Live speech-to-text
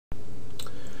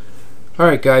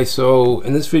Alright guys, so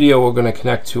in this video we're going to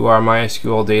connect to our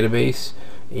MySQL database,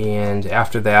 and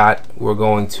after that we're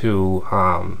going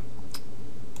to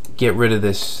get rid of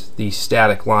these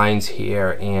static lines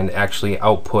here and actually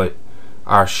output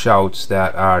our shouts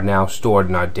that are now stored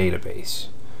in our database.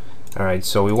 Alright,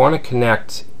 so we want to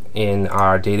connect in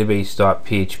our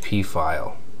database.php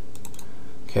file.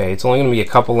 Okay, it's only going to be a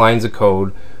couple lines of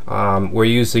code. We're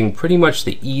using pretty much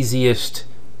the easiest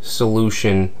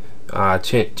solution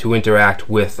to interact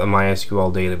with a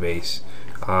MySQL database.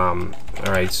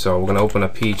 Alright, so we're going to open a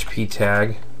PHP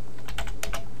tag.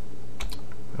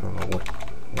 I don't know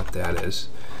what that is.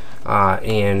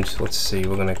 And let's see,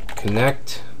 we're going to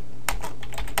connect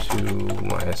to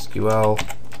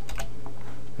MySQL.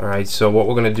 Alright, so what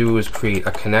we're going to do is create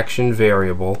a connection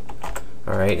variable.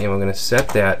 Alright, and we're going to set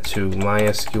that to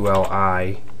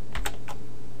MySQL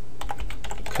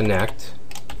connect.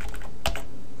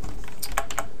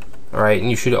 Alright, and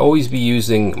you should always be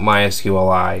using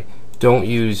MySQL. Don't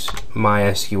use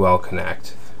MySQL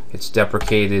Connect. It's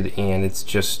deprecated and it's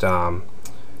just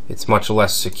it's much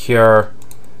less secure.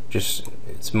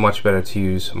 It's much better to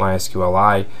use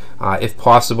MySQL. If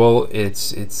possible,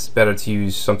 it's better to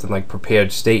use something like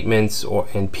prepared statements or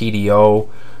in PDO,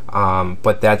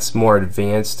 but that's more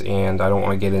advanced, and I don't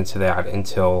want to get into that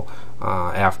until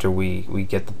after we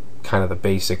get kind of the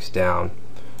basics down.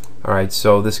 Alright,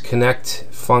 so this connect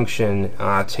function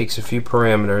takes a few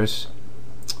parameters.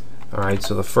 Alright,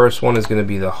 so the first one is going to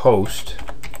be the host,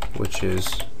 which is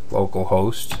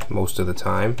localhost most of the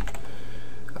time.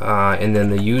 And then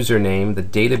the username, the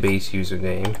database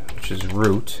username, which is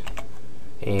root.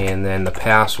 And then the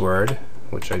password,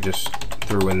 which I just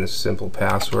threw in this simple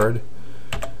password.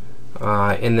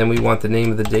 And then we want the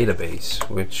name of the database,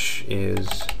 which is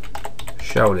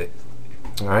shoutit.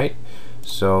 Alright,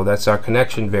 so that's our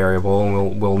connection variable,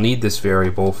 and we'll need this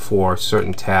variable for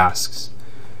certain tasks.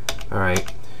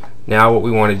 Alright, now what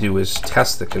we want to do is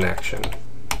test the connection.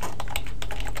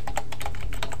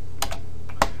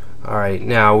 Alright,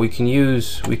 now we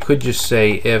could just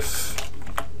say if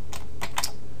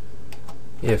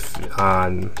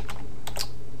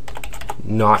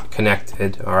not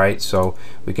connected. Alright, so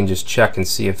we can just check and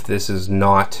see if this is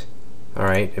not,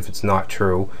 alright, if it's not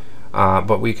true.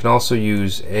 But we can also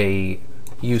use a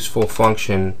useful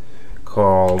function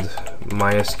called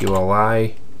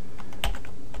MySQL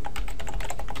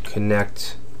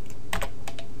connect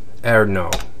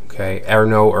errno. Okay,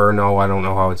 errno, I don't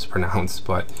know how it's pronounced,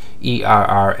 but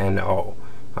ERRNO.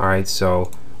 Alright, so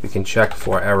we can check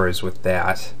for errors with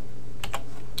that.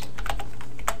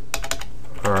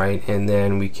 Alright, and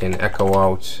then we can echo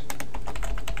out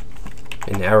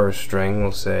an error string.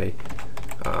 We'll say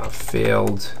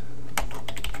failed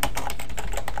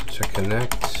to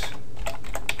connect.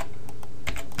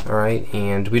 Alright,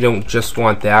 and we don't just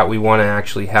want that, we want to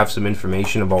actually have some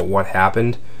information about what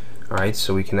happened. Alright,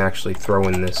 so we can actually throw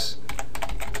in this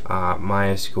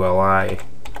MySQL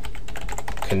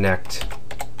connect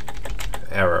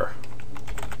error.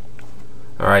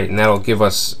 Alright, and that'll give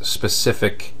us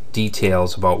specific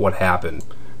details about what happened,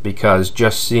 because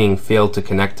just seeing failed to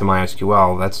connect to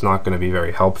MySQL, that's not going to be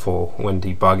very helpful when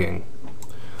debugging.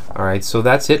 Alright, so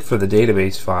that's it for the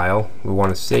database file. We want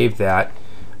to save that.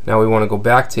 Now we want to go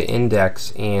back to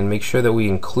index and make sure that we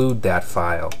include that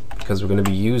file, because we're going to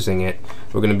be using it.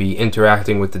 We're going to be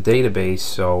interacting with the database,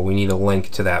 so we need a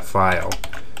link to that file.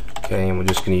 Okay, and we're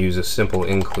just going to use a simple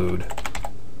include.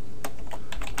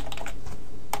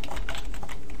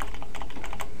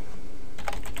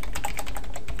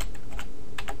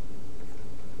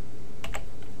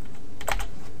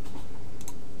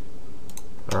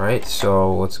 Alright,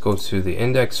 so let's go to the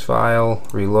index file,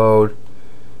 reload.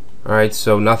 Alright,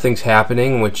 so nothing's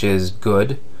happening, which is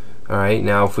good. Alright,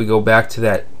 now if we go back to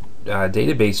that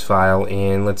database file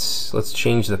and let's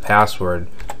change the password.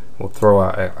 We'll throw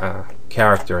a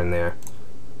character in there.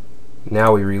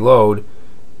 Now we reload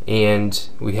and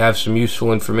we have some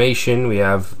useful information. We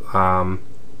have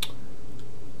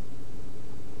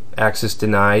access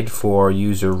denied for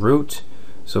user root.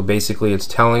 So basically it's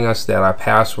telling us that our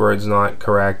password's not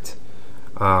correct.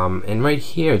 And right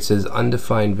here it says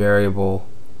undefined variable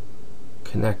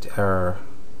connect error.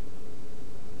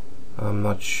 I'm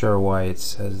not sure why it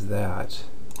says that.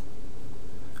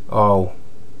 Oh.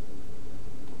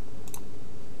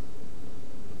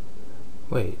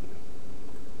 Wait.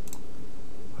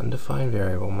 Undefined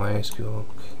variable MySQL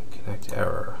connect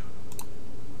error.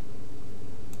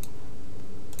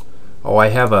 Oh, I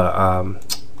have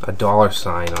a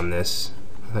 $sign on this.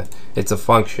 It's a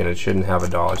function, it shouldn't have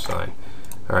a $sign.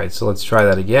 Alright, so let's try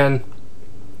that again.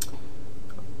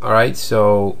 Alright,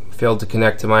 so failed to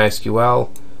connect to MySQL.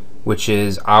 which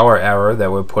is our error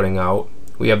that we're putting out.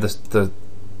 We have the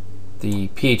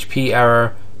PHP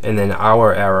error and then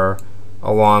our error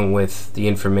along with the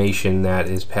information that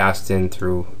is passed in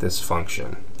through this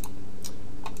function.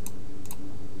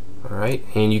 Alright,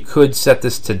 and you could set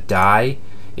this to die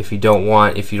if you don't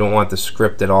want the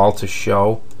script at all to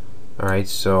show. Alright,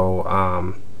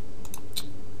 so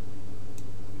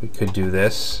we could do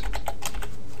this.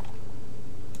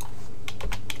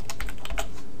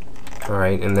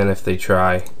 Alright, and then if they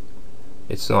try,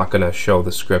 it's not going to show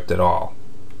the script at all.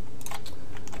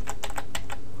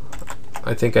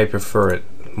 I think I prefer it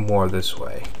more this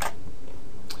way.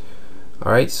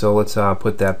 Alright, so let's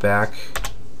put that back.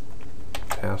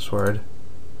 Password.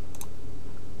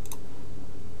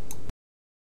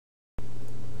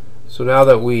 So now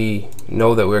that we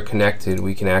know that we're connected,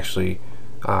 we can actually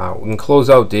we can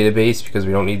close out database because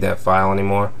we don't need that file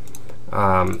anymore.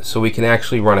 So we can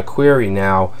actually run a query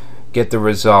now, get the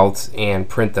results, and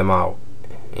print them out.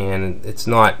 And it's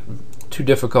not too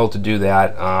difficult to do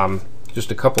that.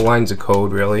 Just a couple lines of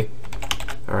code, really.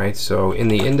 Alright, so in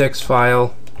the index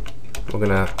file, we're going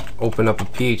to open up a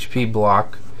PHP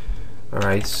block.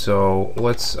 Alright, so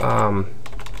let's we'll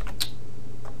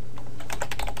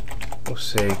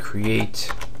say create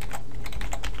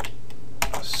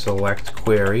select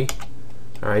query.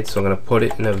 Alright, so I'm going to put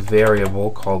it in a variable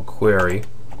called query.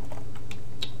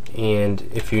 And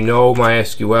if you know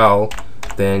MySQL,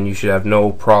 then you should have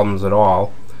no problems at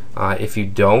all. If you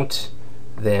don't,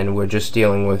 then we're just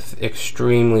dealing with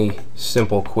extremely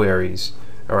simple queries.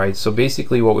 Alright, so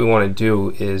basically what we want to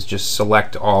do is just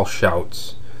select all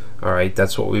shouts. Alright,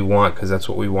 that's what we want, because that's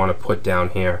what we want to put down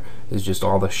here, is just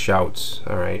all the shouts.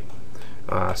 Alright,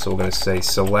 so we're going to say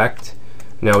select.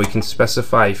 Now we can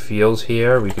specify fields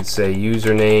here. We could say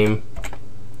username,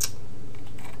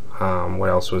 what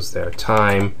else was there,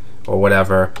 time, or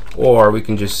whatever, or we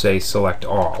can just say select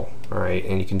all. Alright,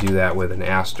 and you can do that with an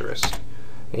asterisk.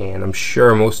 And I'm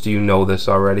sure most of you know this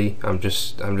already. I'm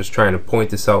just trying to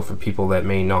point this out for people that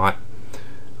may not.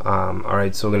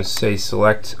 Alright, so we're going to say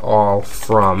select all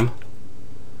from,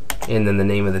 and then the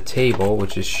name of the table,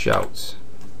 which is shouts.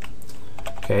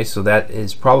 Okay, so that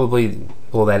is probably,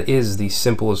 well, that is the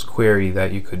simplest query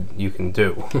that you can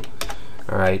do.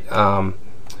 Alright,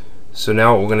 so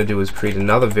now what we're going to do is create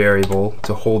another variable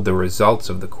to hold the results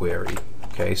of the query.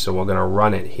 Okay, so we're going to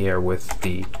run it here with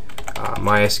the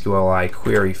MySQL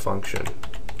query function.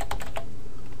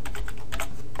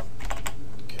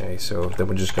 Okay, so then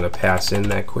we're just going to pass in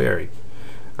that query.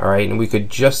 Alright, and we could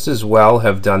just as well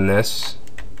have done this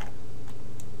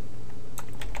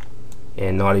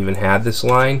and not even had this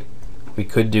line. We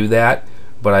could do that,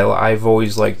 but I've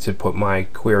always liked to put my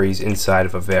queries inside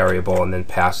of a variable and then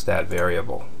pass that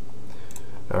variable.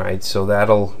 Alright, so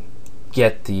that'll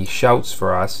get the shouts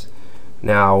for us.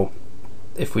 Now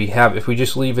if we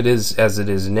just leave it as it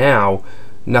is now,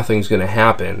 nothing's going to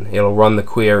happen. It'll run the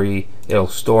query, it'll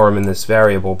store them in this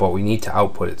variable, but we need to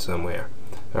output it somewhere.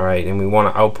 Alright, and we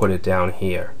want to output it down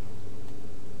here.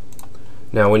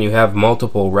 Now when you have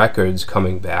multiple records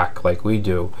coming back like we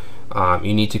do,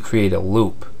 you need to create a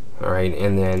loop. Alright,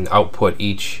 and then output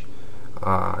each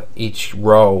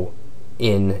row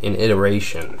in an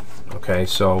iteration. Okay,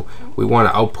 so we want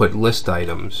to output list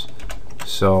items.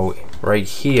 So right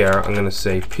here I'm going to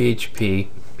say PHP,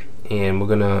 and we're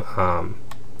going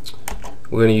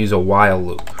to use a while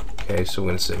loop. Okay, so we're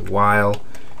going to say while,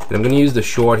 and I'm going to use the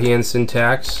shorthand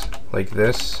syntax like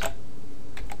this.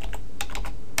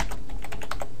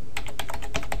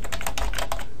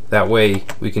 That way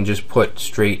we can just put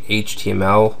straight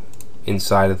HTML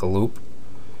inside of the loop.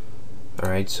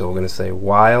 Alright, so we're going to say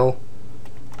while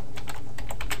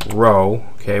row.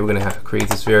 Okay, we're going to create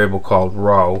this variable called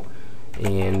row,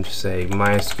 and say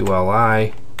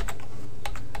MySQL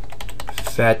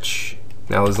fetch.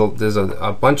 Now there's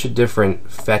a bunch of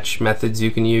different fetch methods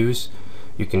you can use.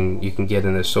 You can get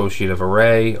an associative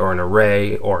array or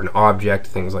an object,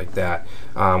 things like that.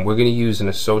 We're going to use an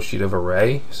associative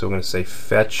array, so we're going to say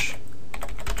fetch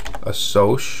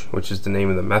assoc, which is the name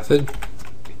of the method,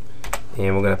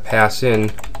 and we're going to pass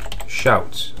in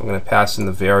shouts. We're going to pass in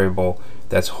the variable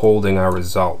that's holding our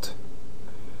result.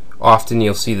 Often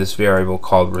you'll see this variable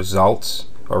called results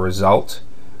or result,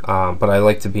 but I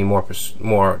like to be more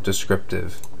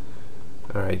descriptive.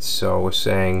 Alright, so we're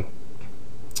saying,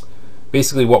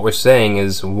 basically what we're saying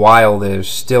is while there's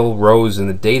still rows in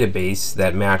the database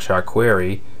that match our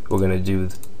query, we're going to do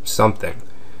something.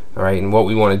 Alright, and what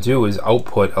we want to do is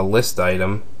output a list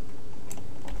item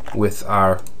with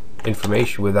our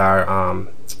information, with our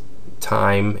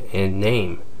time and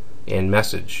name and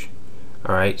message.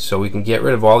 Alright, so we can get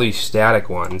rid of all these static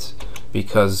ones,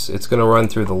 because it's going to run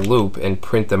through the loop and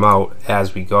print them out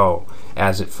as we go,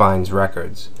 as it finds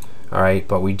records. Alright,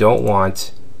 but we don't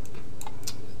want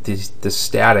the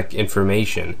static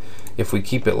information. If we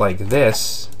keep it like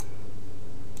this,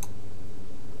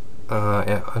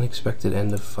 unexpected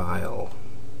end of file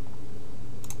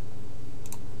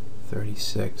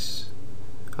 36.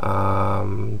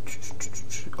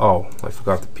 Oh, I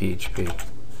forgot the PHP.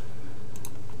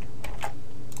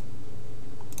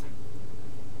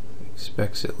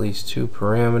 Expects at least 2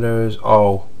 parameters.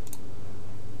 Oh,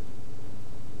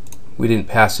 we didn't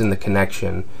pass in the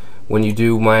connection. When you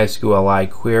do MySQL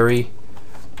query,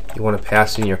 you want to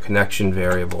pass in your connection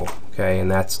variable, okay, and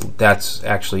that's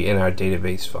actually in our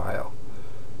database file.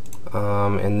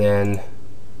 And then,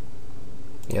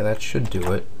 yeah, that should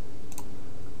do it.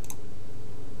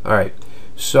 Alright,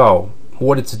 so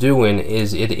what it's doing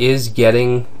is it is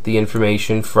getting the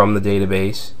information from the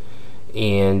database,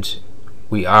 and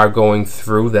we are going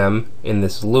through them in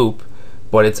this loop,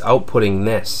 but it's outputting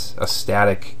this, it's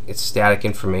static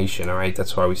information. Alright,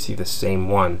 that's why we see the same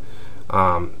one.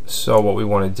 So what we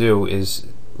want to do is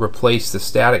replace the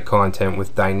static content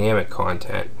with dynamic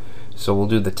content. So we'll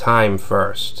do the time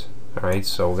first. Alright,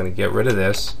 so we're going to get rid of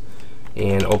this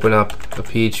and open up a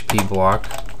PHP block.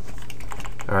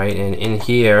 Alright, and in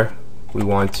here we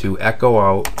want to echo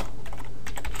out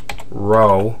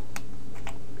row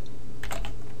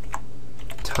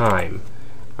time.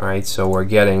 Alright, so we're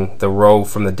getting the row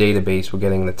from the database, we're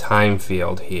getting the time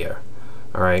field here.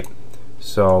 Alright,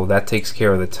 so that takes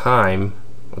care of the time.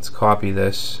 Let's copy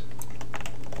this,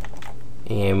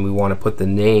 and we want to put the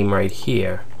name right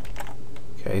here.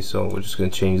 Okay, so we're just going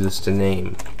to change this to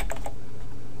name.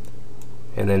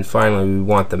 And then finally we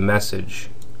want the message.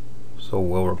 So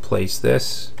we'll replace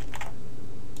this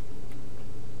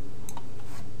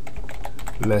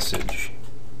message.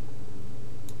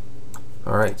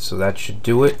 Alright, so that should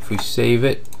do it. If we save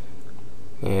it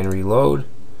and reload.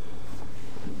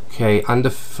 Okay,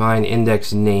 undefined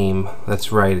index name.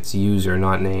 That's right, it's user,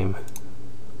 not name.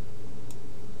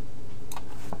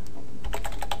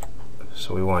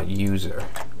 So we want user.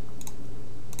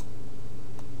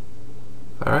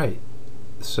 Alright.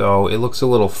 So it looks a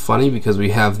little funny because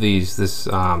we have this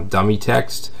dummy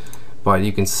text, but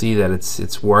you can see that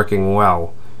it's working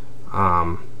well.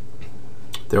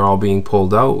 They're all being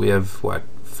pulled out. We have what,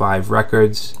 5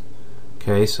 records.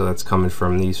 Okay, so that's coming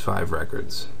from these 5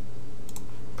 records.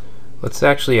 Let's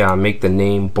actually make the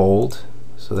name bold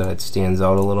so that it stands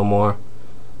out a little more.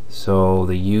 So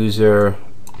the user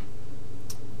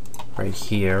right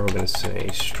here, we're going to say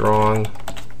strong.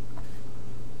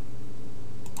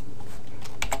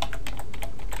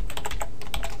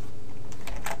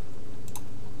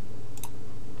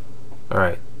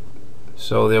 Alright,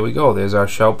 so there we go. There's our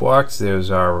shout box.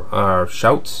 There's our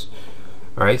shouts.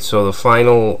 Alright, so the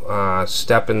final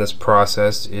step in this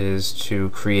process is to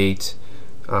create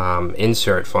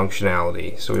insert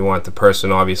functionality. So we want the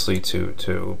person obviously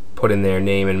to put in their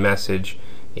name and message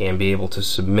and be able to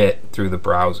submit through the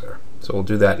browser. So we'll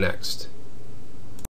do that next.